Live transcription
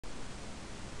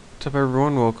What's up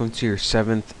everyone, welcome to your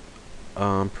 7th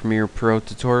Premiere Pro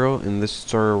tutorial. In this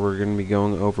tutorial we're going to be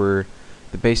going over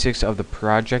the basics of the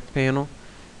project panel.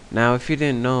 Now if you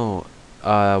didn't know,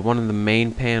 one of the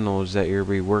main panels that you'll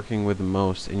be working with the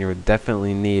most and you'll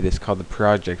definitely need is called the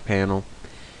project panel,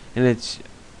 and it's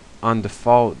on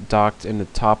default docked in the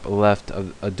top left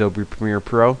of Adobe Premiere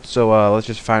Pro. So let's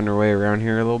just find our way around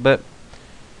here a little bit.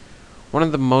 One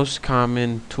of the most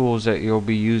common tools that you'll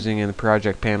be using in the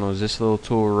project panel is this little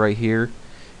tool right here.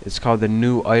 It's called the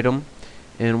new item,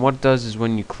 and what it does is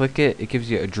when you click it, it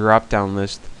gives you a drop down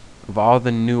list of all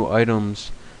the new items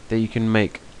that you can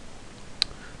make.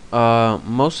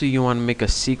 Mostly you want to make a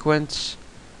sequence,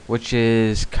 which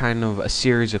is kind of a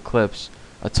series of clips,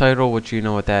 a title, which you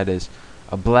know what that is,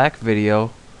 a black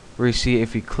video where you see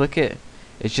if you click it,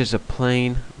 it's just a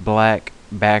plain black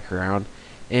background.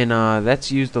 And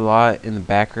that's used a lot in the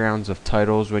backgrounds of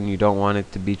titles when you don't want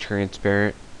it to be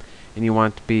transparent and you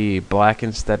want it to be black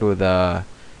instead, with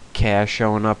cash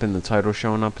showing up and the title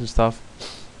showing up and stuff.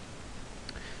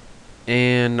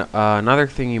 And another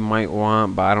thing you might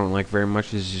want, but I don't like very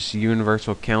much, is just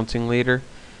universal counting leader.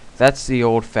 That's the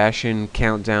old-fashioned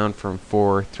countdown from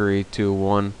 4, 3, 2,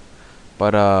 1.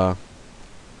 But I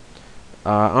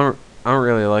don't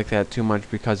really like that too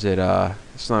much because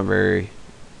it's not very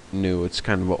new. It's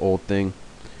kind of an old thing.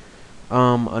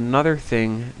 Another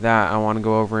thing that I want to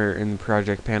go over in the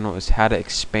project panel is how to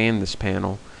expand this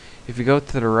panel. If you go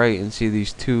to the right and see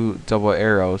these two double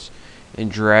arrows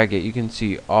and drag it, you can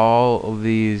see all of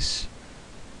these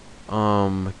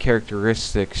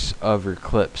characteristics of your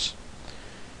clips.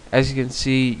 As you can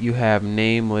see, you have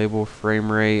name, label,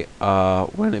 frame rate,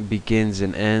 when it begins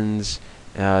and ends,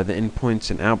 the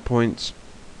in-points and out-points.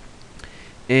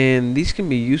 And these can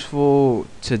be useful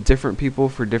to different people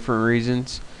for different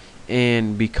reasons,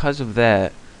 and because of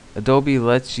that, Adobe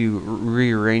lets you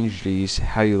rearrange these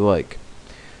how you like.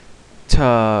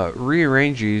 To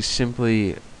rearrange these,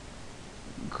 simply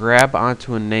grab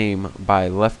onto a name by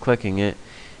left clicking it,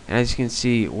 and as you can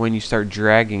see, when you start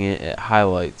dragging it, it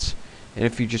highlights. And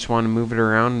if you just want to move it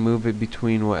around, move it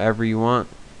between whatever you want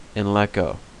and let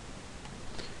go.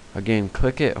 Again,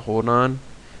 click it, hold on,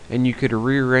 and you could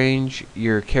rearrange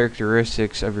your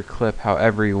characteristics of your clip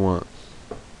however you want.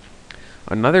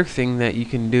 Another thing that you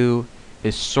can do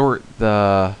is sort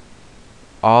all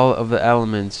of the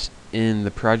elements in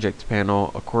the project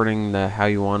panel according to how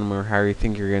you want them or how you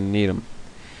think you're going to need them.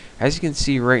 As you can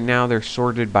see right now, they're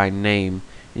sorted by name,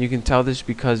 and you can tell this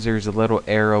because there's a little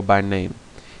arrow by name.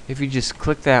 If you just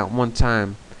click that one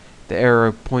time, the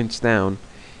arrow points down,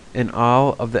 and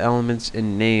all of the elements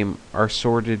in name are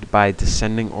sorted by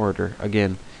descending order.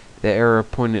 Again, the arrow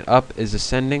pointed up is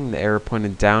ascending, the arrow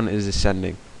pointed down is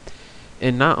ascending.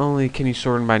 And not only can you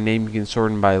sort them by name, you can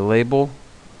sort them by label,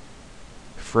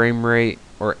 frame rate,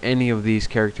 or any of these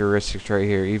characteristics right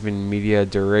here, even media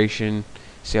duration,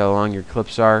 see how long your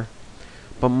clips are.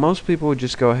 But most people would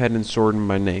just go ahead and sort them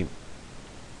by name.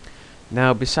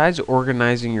 Now, besides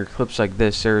organizing your clips like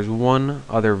this, there is one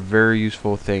other very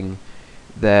useful thing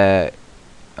that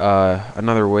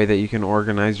another way that you can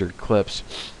organize your clips,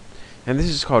 and this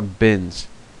is called bins.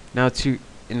 Now if you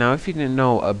didn't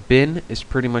know, a bin is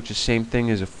pretty much the same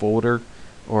thing as a folder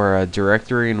or a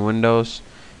directory in Windows.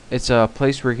 It's a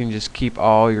place where you can just keep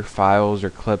all your files or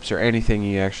clips or anything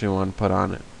you actually want to put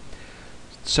on it.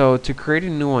 So to create a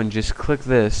new one, just click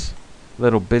this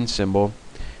little bin symbol,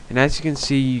 and as you can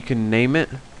see, you can name it.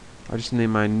 I'll just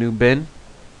name my new bin.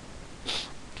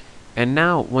 And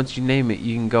now, once you name it,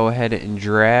 you can go ahead and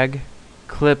drag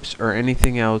clips or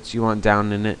anything else you want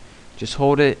down in it. Just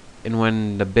hold it, and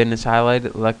when the bin is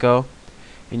highlighted, let go,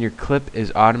 and your clip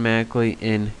is automatically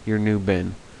in your new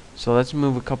bin. So let's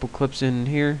move a couple clips in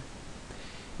here.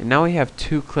 And now we have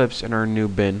 2 clips in our new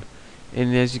bin.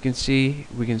 And as you can see,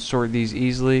 we can sort these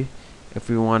easily. If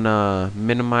we want to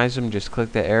minimize them, just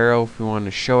click the arrow. If we want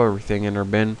to show everything in our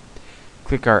bin,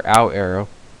 click our out arrow.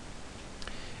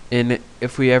 And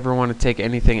if we ever want to take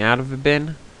anything out of the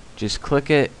bin, just click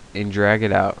it and drag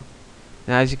it out.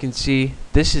 Now as you can see,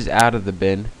 this is out of the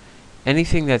bin.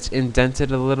 Anything that's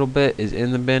indented a little bit is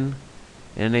in the bin,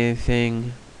 and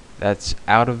anything that's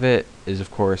out of it is of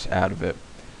course out of it.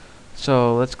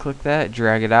 So let's click that,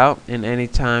 drag it out, and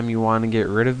anytime you want to get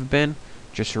rid of the bin,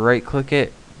 just right click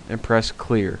it and press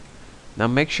clear. Now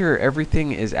make sure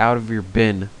everything is out of your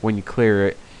bin when you clear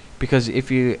it, because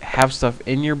if you have stuff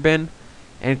in your bin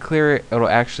and clear it, it'll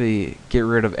actually get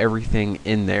rid of everything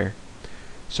in there.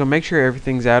 So make sure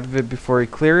everything's out of it before you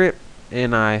clear it,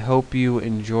 and I hope you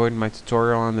enjoyed my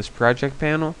tutorial on this project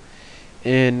panel.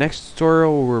 In next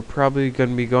tutorial, we're probably going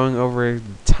to be going over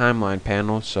the timeline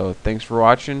panel, so thanks for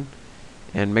watching,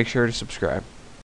 and make sure to subscribe.